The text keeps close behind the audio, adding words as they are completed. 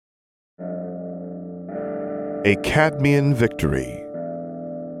A Cadmean Victory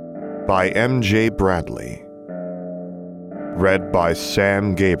by M.J. Bradley. Read by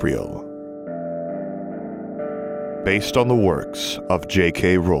Sam Gabriel. Based on the works of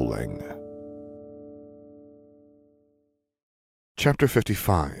J.K. Rowling. Chapter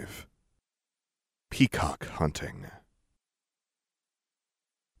 55. Peacock Hunting.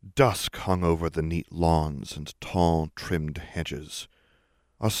 Dusk hung over the neat lawns and tall, trimmed hedges.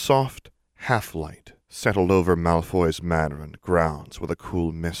 A soft half-light settled over Malfoy's manor and grounds with a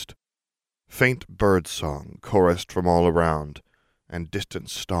cool mist. Faint bird-song chorused from all around, and distant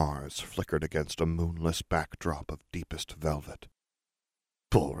stars flickered against a moonless backdrop of deepest velvet.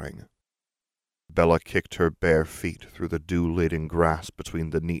 Boring. Bella kicked her bare feet through the dew-laden grass between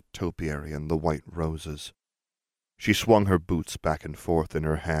the neat topiary and the white roses. She swung her boots back and forth in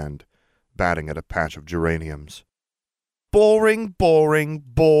her hand, batting at a patch of geraniums. Boring, boring,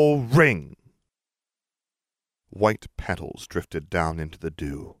 boring! White petals drifted down into the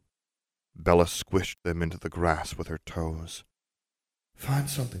dew. Bella squished them into the grass with her toes. Find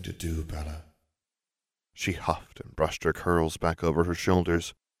something to do, Bella. She huffed and brushed her curls back over her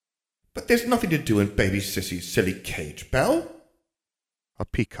shoulders. But there's nothing to do in baby Sissy's silly cage, Belle. A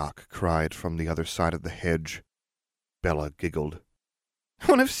peacock cried from the other side of the hedge. Bella giggled.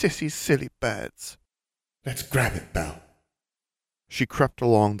 One of Sissy's silly birds. Let's grab it, Belle. She crept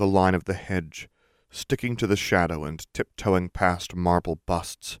along the line of the hedge, sticking to the shadow and tiptoeing past marble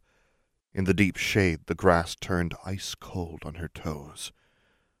busts. In the deep shade, the grass turned ice-cold on her toes.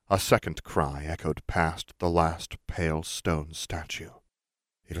 A second cry echoed past the last pale stone statue.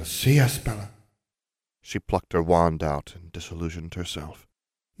 It'll see us, Bella. She plucked her wand out and disillusioned herself.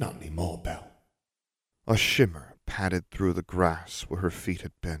 Not any more, Belle. A shimmer padded through the grass where her feet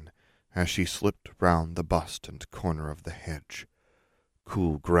had been as she slipped round the bust and corner of the hedge.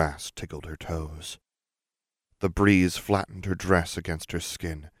 Cool grass tickled her toes. The breeze flattened her dress against her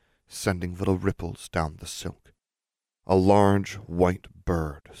skin, sending little ripples down the silk. A large white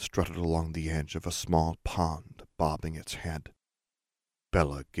bird strutted along the edge of a small pond, bobbing its head.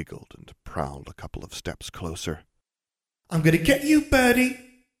 Bella giggled and prowled a couple of steps closer. I'm going to get you, birdie!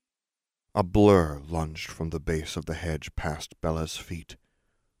 A blur lunged from the base of the hedge past Bella's feet.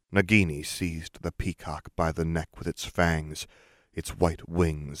 Nagini seized the peacock by the neck with its fangs. Its white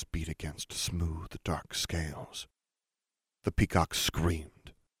wings beat against smooth, dark scales. The peacock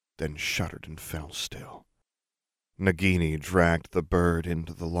screamed, then shuddered and fell still. Nagini dragged the bird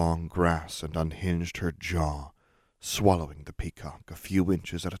into the long grass and unhinged her jaw, swallowing the peacock a few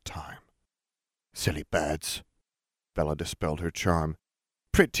inches at a time. Silly birds! Bella dispelled her charm.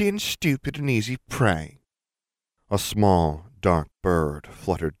 Pretty and stupid and easy prey. A small, dark bird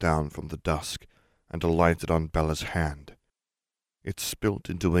fluttered down from the dusk and alighted on Bella's hand. It spilt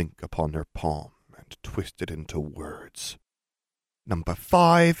into ink upon her palm and twisted into words. Number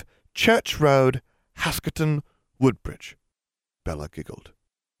 5, Church Road, Haskerton, Woodbridge. Bella giggled.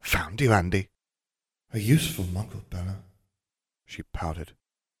 Found you, Andy. A useful muggle, Bella. She pouted.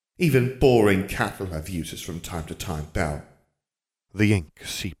 Even boring cattle have uses from time to time, Belle. The ink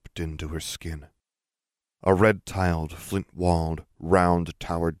seeped into her skin. A red-tiled, flint-walled,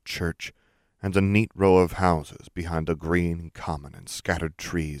 round-towered church and a neat row of houses behind a green common and scattered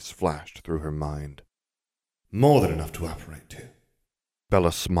trees flashed through her mind. More than enough to operate to.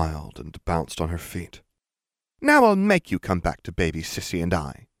 Bella smiled and bounced on her feet. Now I'll make you come back to baby Sissy and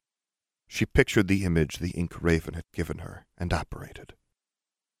I. She pictured the image the ink raven had given her and apparated.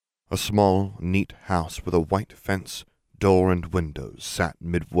 A small, neat house with a white fence, door and windows sat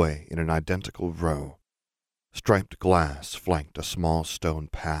midway in an identical row. Striped glass flanked a small stone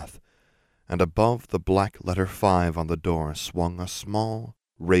path, and above the black letter 5 on the door swung a small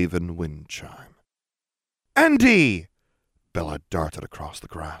raven wind chime. Andy! Bella darted across the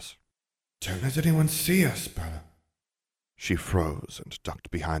grass. Don't let anyone see us, Bella. She froze and ducked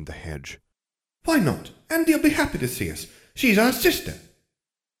behind the hedge. Why not? Andy'll be happy to see us. She's our sister.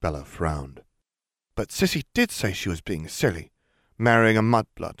 Bella frowned. But Sissy did say she was being silly, marrying a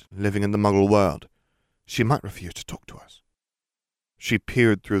mudblood, living in the muggle world. She might refuse to talk to us. She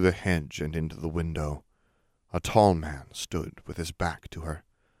peered through the hedge and into the window. A tall man stood with his back to her.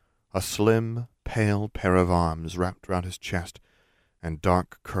 A slim, pale pair of arms wrapped round his chest, and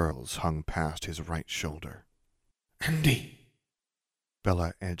dark curls hung past his right shoulder. Andy!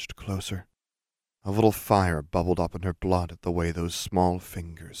 Bella edged closer. A little fire bubbled up in her blood at the way those small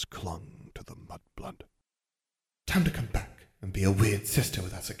fingers clung to the mudblood. Time to come back and be a weird sister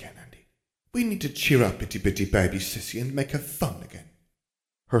with us again, Andy. We need to cheer up itty-bitty baby Sissy and make her fun again.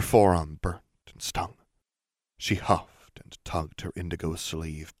 Her forearm burnt and stung. She huffed and tugged her indigo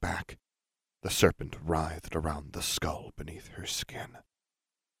sleeve back. The serpent writhed around the skull beneath her skin.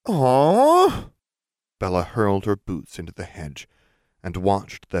 Aww! Bella hurled her boots into the hedge and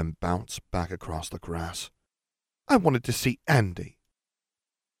watched them bounce back across the grass. I wanted to see Andy.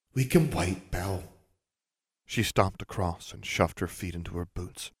 We can wait, Belle. She stomped across and shoved her feet into her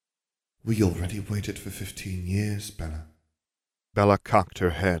boots. We already waited for 15 years, Bella. Bella cocked her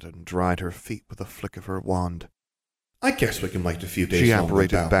head and dried her feet with a flick of her wand. I guess we can wait a few days She longer,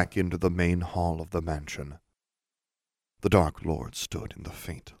 apparated Belle. back into the main hall of the mansion. The Dark Lord stood in the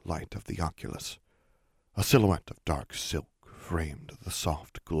faint light of the oculus. A silhouette of dark silk framed the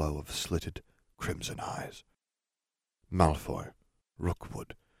soft glow of slitted crimson eyes. Malfoy,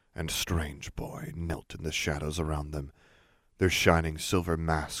 Rookwood, and Strange Boy knelt in the shadows around them, their shining silver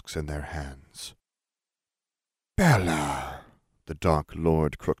masks in their hands. Bella, the Dark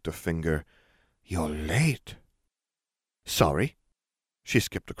Lord crooked a finger. You're late. Sorry. She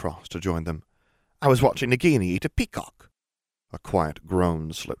skipped across to join them. I was watching Nagini eat a peacock. A quiet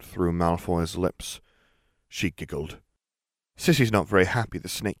groan slipped through Malfoy's lips. She giggled. Sissy's not very happy the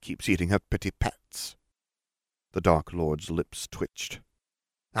snake keeps eating her pretty pets. The Dark Lord's lips twitched.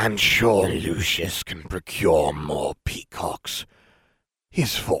 I'm sure Lucius can procure more peacocks.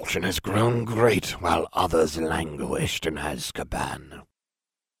 His fortune has grown great while others languished in Azkaban.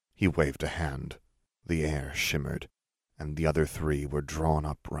 He waved a hand. The air shimmered, and the other three were drawn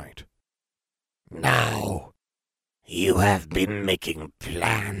upright. Now, you have been making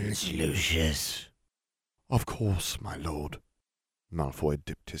plans, Lucius. Of course, my lord. Malfoy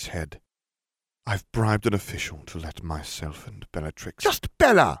dipped his head. I've bribed an official to let myself and Bellatrix— Just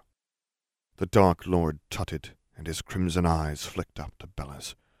Bella! The Dark Lord tutted, and his crimson eyes flicked up to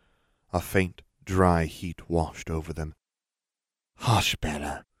Bella's. A faint, dry heat washed over them. Hush,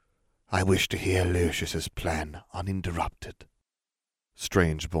 Bella. I wish to hear Lucius's plan uninterrupted.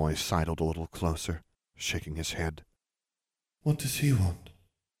 Strange Boy sidled a little closer, shaking his head. What does he want?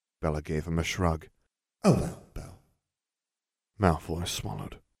 Bella gave him a shrug. Oh, well, Belle. Malfoy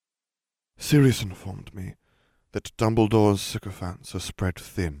swallowed. Sirius informed me that Dumbledore's sycophants are spread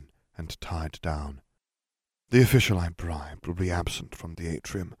thin and tied down. The official I bribed will be absent from the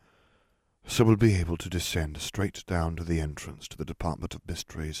atrium, so will be able to descend straight down to the entrance to the Department of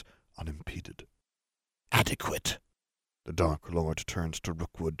Mysteries unimpeded. Adequate. The Dark Lord turned to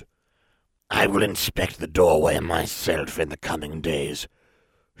Rookwood. I will inspect the doorway myself in the coming days.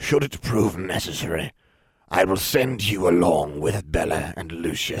 Should it prove necessary, I will send you along with Bella and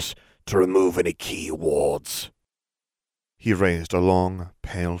Lucius to remove any key wards. He raised a long,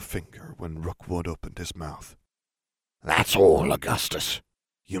 pale finger when Rookwood opened his mouth. That's all, Augustus.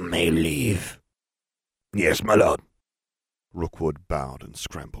 You may leave. Yes, my lord. Rookwood bowed and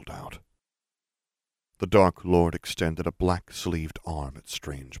scrambled out. The Dark Lord extended a black-sleeved arm at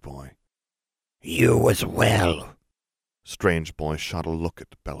Strange Boy. You as well. Strange Boy shot a look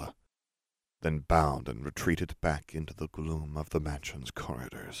at Bella, then bowed and retreated back into the gloom of the mansion's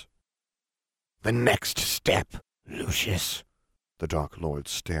corridors. The next step, Lucius. The Dark Lord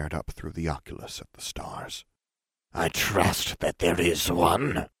stared up through the oculus at the stars. I trust that there is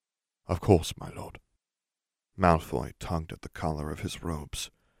one. Of course, my lord. Malfoy tugged at the collar of his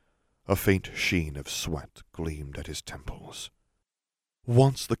robes. A faint sheen of sweat gleamed at his temples.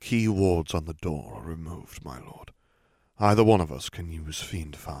 Once the key wards on the door are removed, my lord, either one of us can use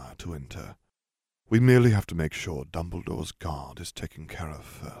fiend fire to enter. We merely have to make sure Dumbledore's guard is taken care of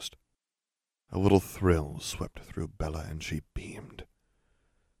first. A little thrill swept through Bella, and she beamed.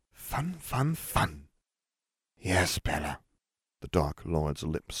 Fun, fun, fun. Yes, Bella. The Dark Lord's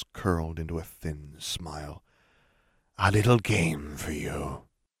lips curled into a thin smile. A little game for you.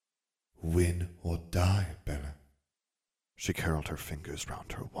 Win or die, Bella. She curled her fingers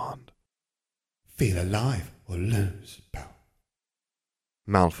round her wand. Feel alive or lose, Belle.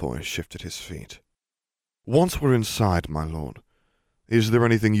 Malfoy shifted his feet. Once we're inside, my lord, is there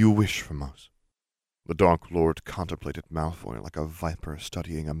anything you wish from us? The Dark Lord contemplated Malfoy like a viper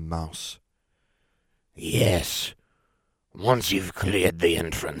studying a mouse. Yes. Once you've cleared the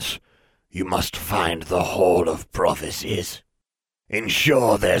entrance, you must find the Hall of Prophecies.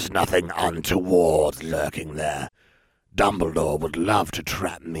 Ensure there's nothing untoward lurking there. Dumbledore would love to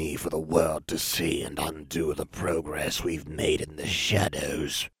trap me for the world to see and undo the progress we've made in the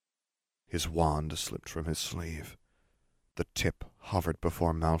shadows. His wand slipped from his sleeve. The tip hovered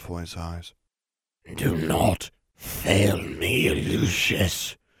before Malfoy's eyes. Do not fail me,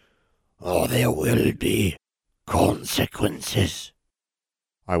 Lucius, or there will be consequences.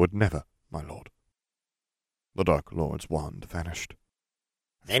 I would never, my lord. The Dark Lord's wand vanished.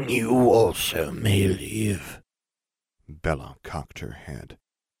 Then you also may leave. Bella cocked her head.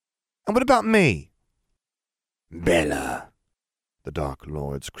 And what about me? Bella, The Dark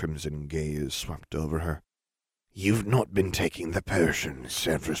Lord's crimson gaze swept over her. you've not been taking the potion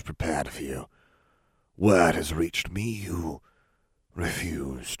Severus prepared for you. Word has reached me you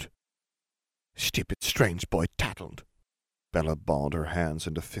refused. Stupid strange boy tattled. Bella balled her hands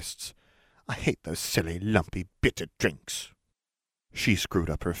into fists. I hate those silly, lumpy, bitter drinks. She screwed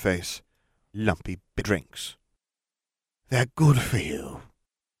up her face. Lumpy drinks. They're good for you.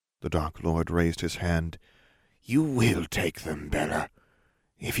 The Dark Lord raised his hand. You will take them, Bella.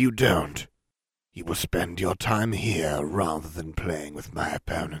 If you don't, you will spend your time here rather than playing with my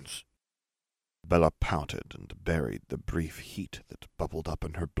opponents. Bella pouted and buried the brief heat that bubbled up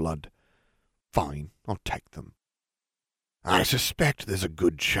in her blood. Fine, I'll take them. I suspect there's a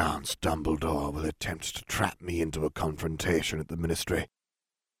good chance Dumbledore will attempt to trap me into a confrontation at the Ministry.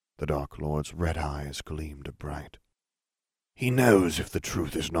 The Dark Lord's red eyes gleamed bright. He knows if the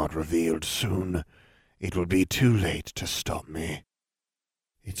truth is not revealed soon, it will be too late to stop me.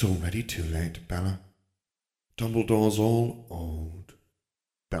 It's already too late, Bella. Dumbledore's all old.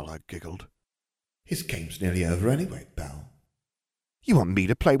 Bella giggled. His game's nearly over anyway, Belle. You want me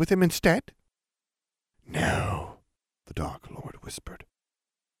to play with him instead? No, the Dark Lord whispered.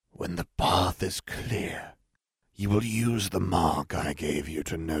 When the path is clear, you will use the mark I gave you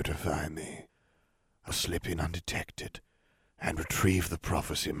to notify me. I'll slip in undetected and retrieve the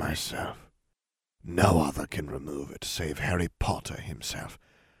prophecy myself. No other can remove it save Harry Potter himself,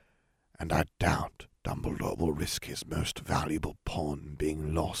 and I doubt Dumbledore will risk his most valuable pawn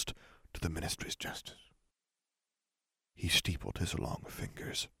being lost to the Ministry's justice. He steepled his long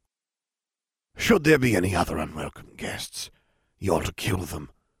fingers. Should there be any other unwelcome guests, you're to kill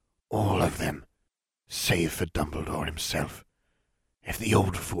them, all of them, save for Dumbledore himself. If the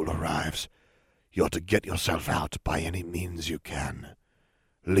old fool arrives, you're to get yourself out by any means you can.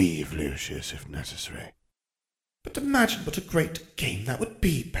 Leave Lucius if necessary. But imagine what a great game that would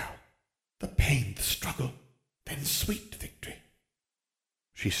be, Belle. The pain, the struggle, then sweet victory.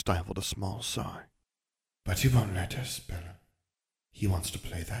 She stifled a small sigh. But he won't let us, Bella. He wants to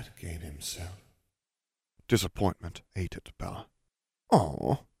play that game himself. Disappointment ate at Bella.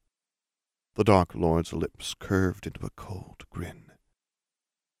 Oh. The Dark Lord's lips curved into a cold grin.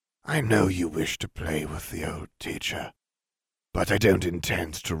 I know you wish to play with the old teacher, but I don't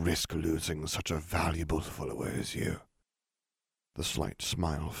intend to risk losing such a valuable follower as you. The slight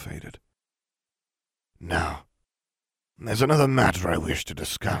smile faded. Now, there's another matter I wish to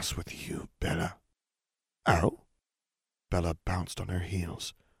discuss with you, Bella. Oh? Bella bounced on her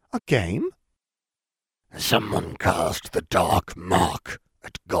heels. A game? Someone cast the Dark Mark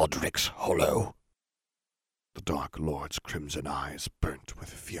at Godric's Hollow. The Dark Lord's crimson eyes burnt with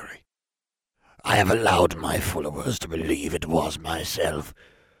fury. I have allowed my followers to believe it was myself,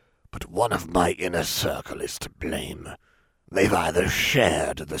 but one of my inner circle is to blame. They've either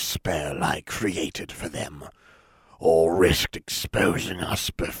shared the spell I created for them, or risked exposing us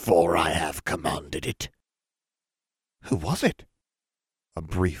before I have commanded it. Who was it? A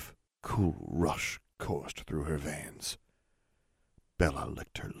brief, cool rush coursed through her veins. Bella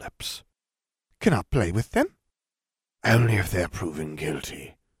licked her lips. Can I play with them? Only if they're proven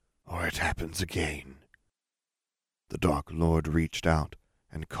guilty, or it happens again. The Dark Lord reached out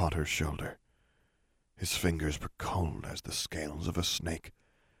and caught her shoulder. His fingers were cold as the scales of a snake,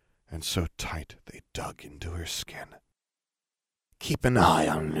 and so tight they dug into her skin. Keep an eye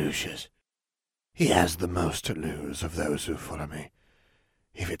on Lucius. He has the most to lose of those who follow me.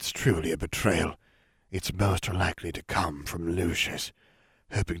 If it's truly a betrayal, it's most likely to come from Lucius,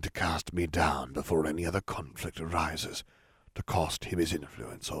 hoping to cast me down before any other conflict arises, to cost him his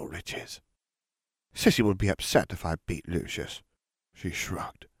influence or riches. Sissy would be upset if I beat Lucius. She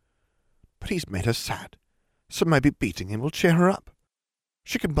shrugged. But he's made her sad, so maybe beating him will cheer her up.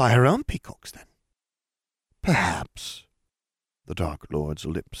 She can buy her own peacocks then. Perhaps. The Dark Lord's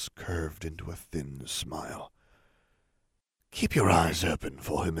lips curved into a thin smile. Keep your eyes open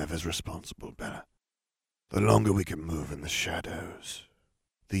for whomever's responsible, Bella. The longer we can move in the shadows,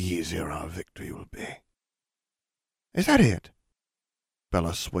 the easier our victory will be. Is that it?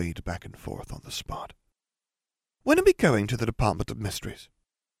 Bella swayed back and forth on the spot. When are we going to the Department of Mysteries?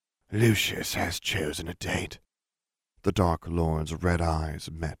 Lucius has chosen a date. The Dark Lord's red eyes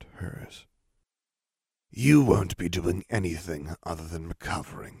met hers. You won't be doing anything other than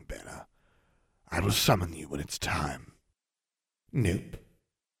recovering, Bella. I will summon you when it's time. Nope.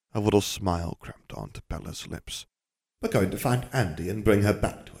 A little smile crept onto Bella's lips. We're going to find Andy and bring her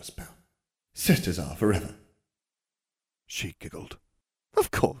back to us, Belle. Sisters are forever. She giggled.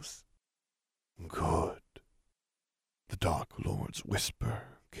 Of course. Good. The Dark Lord's whisper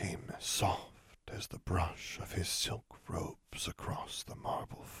came soft as the brush of his silk robes across the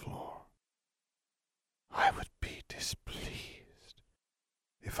marble floor. "I would be displeased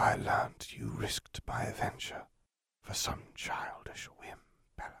if I learned you risked my adventure for some childish whim,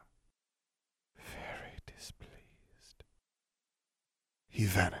 Bella. Very displeased." He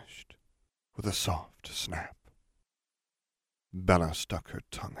vanished with a soft snap. Bella stuck her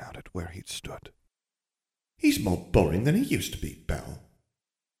tongue out at where he'd stood. "He's more boring than he used to be, Belle."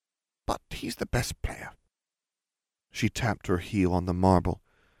 "But he's the best player." She tapped her heel on the marble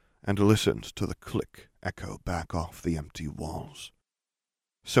and listened to the click echo back off the empty walls.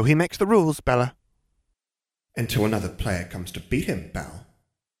 "So he makes the rules, Bella." "Until another player comes to beat him, Belle."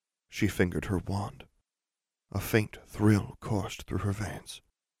 She fingered her wand. A faint thrill coursed through her veins.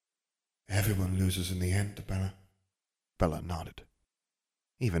 "Everyone loses in the end, Bella." Bella nodded.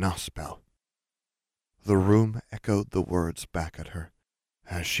 "Even us, Belle." The room echoed the words back at her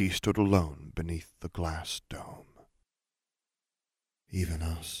as she stood alone beneath the glass dome. "Even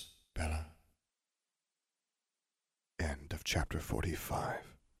us, Bella." End of chapter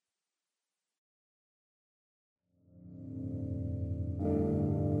 45.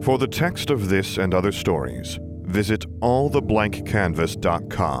 For the text of this and other stories, visit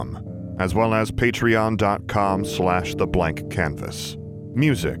alltheblankcanvas.com, as well as patreon.com/theblankcanvas.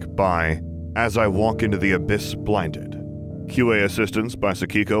 Music by As I Walk Into the Abyss Blinded. QA assistance by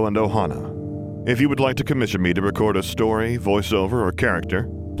Sakiko and Ohana. If you would like to commission me to record a story, voiceover, or character,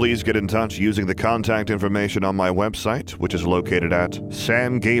 please get in touch using the contact information on my website, which is located at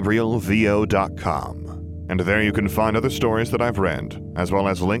samgabrielvo.com. And there you can find other stories that I've read, as well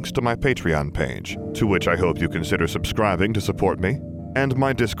as links to my Patreon page, to which I hope you consider subscribing to support me, and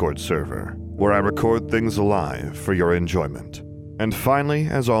my Discord server, where I record things live for your enjoyment. And finally,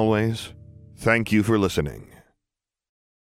 as always, thank you for listening.